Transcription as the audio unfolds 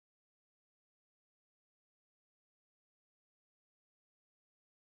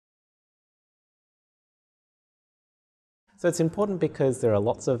So it's important because there are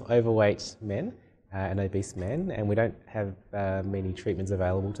lots of overweight men and obese men, and we don't have many treatments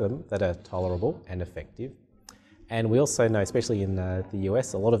available to them that are tolerable and effective. And we also know, especially in the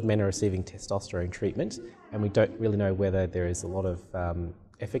US, a lot of men are receiving testosterone treatment, and we don't really know whether there is a lot of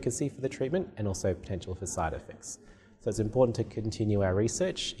efficacy for the treatment and also potential for side effects. So it's important to continue our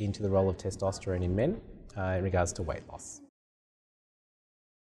research into the role of testosterone in men in regards to weight loss.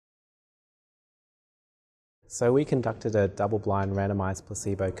 So we conducted a double-blind randomised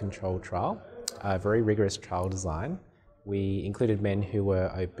placebo-controlled trial, a very rigorous trial design. We included men who were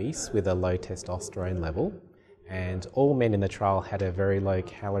obese with a low testosterone level, and all men in the trial had a very low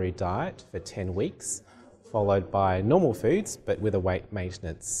calorie diet for 10 weeks, followed by normal foods but with a weight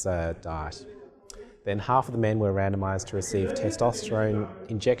maintenance diet. Then half of the men were randomised to receive testosterone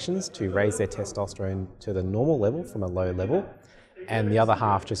injections to raise their testosterone to the normal level from a low level, and the other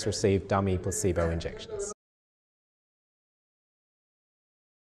half just received dummy placebo injections.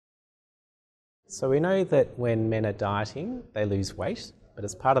 So we know that when men are dieting, they lose weight, but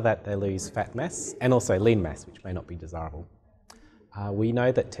as part of that they lose fat mass and also lean mass, which may not be desirable. We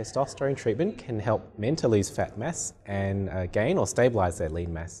know that testosterone treatment can help men to lose fat mass and gain or stabilise their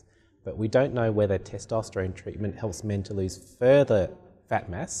lean mass, but we don't know whether testosterone treatment helps men to lose further fat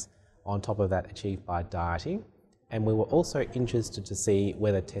mass on top of that achieved by dieting. And we were also interested to see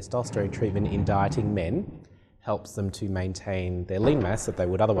whether testosterone treatment in dieting men helps them to maintain their lean mass that they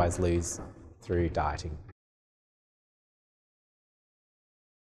would otherwise lose through dieting.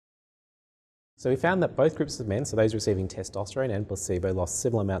 So we found that both groups of men, so those receiving testosterone and placebo, lost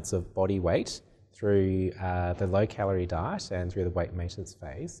similar amounts of body weight through the low-calorie diet and through the weight maintenance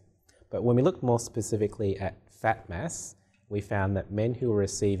phase. But when we looked more specifically at fat mass, we found that men who were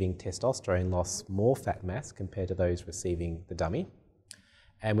receiving testosterone lost more fat mass compared to those receiving the dummy.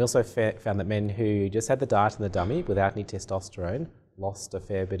 And we also found that men who just had the diet and the dummy without any testosterone lost a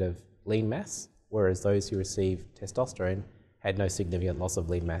fair bit of lean mass, whereas those who received testosterone had no significant loss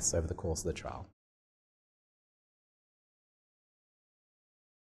of lean mass over the course of the trial.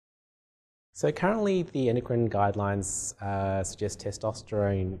 So currently the endocrine guidelines suggest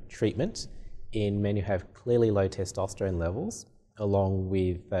testosterone treatment in men who have clearly low testosterone levels along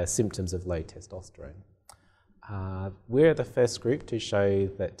with symptoms of low testosterone. We're the first group to show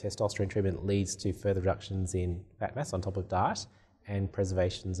that testosterone treatment leads to further reductions in fat mass on top of diet and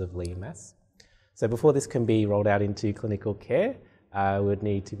preservations of lean mass. So before this can be rolled out into clinical care, we would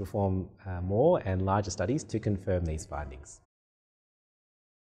need to perform more and larger studies to confirm these findings.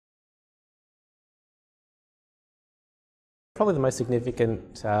 Probably the most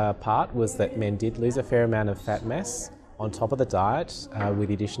significant part was that men did lose a fair amount of fat mass on top of the diet with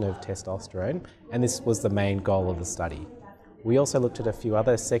the addition of testosterone, and this was the main goal of the study. We also looked at a few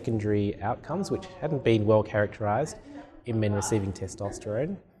other secondary outcomes which hadn't been well characterised in men receiving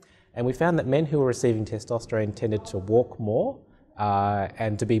testosterone, and we found that men who were receiving testosterone tended to walk more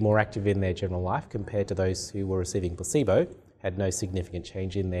and to be more active in their general life compared to those who were receiving placebo, had no significant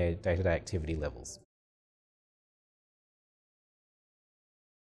change in their day-to-day activity levels.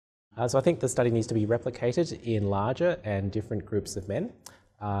 So I think the study needs to be replicated in larger and different groups of men,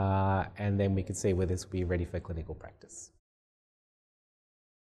 and then we can see whether this will be ready for clinical practice.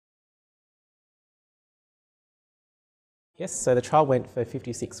 Yes, so the trial went for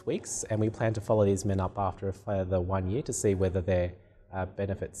 56 weeks, and we plan to follow these men up after a further 1 year to see whether their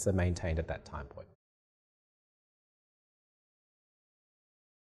benefits are maintained at that time point.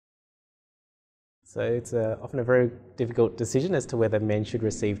 So it's often a very difficult decision as to whether men should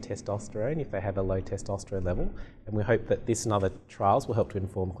receive testosterone if they have a low testosterone level, and we hope that this and other trials will help to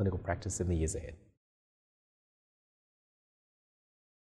inform clinical practice in the years ahead.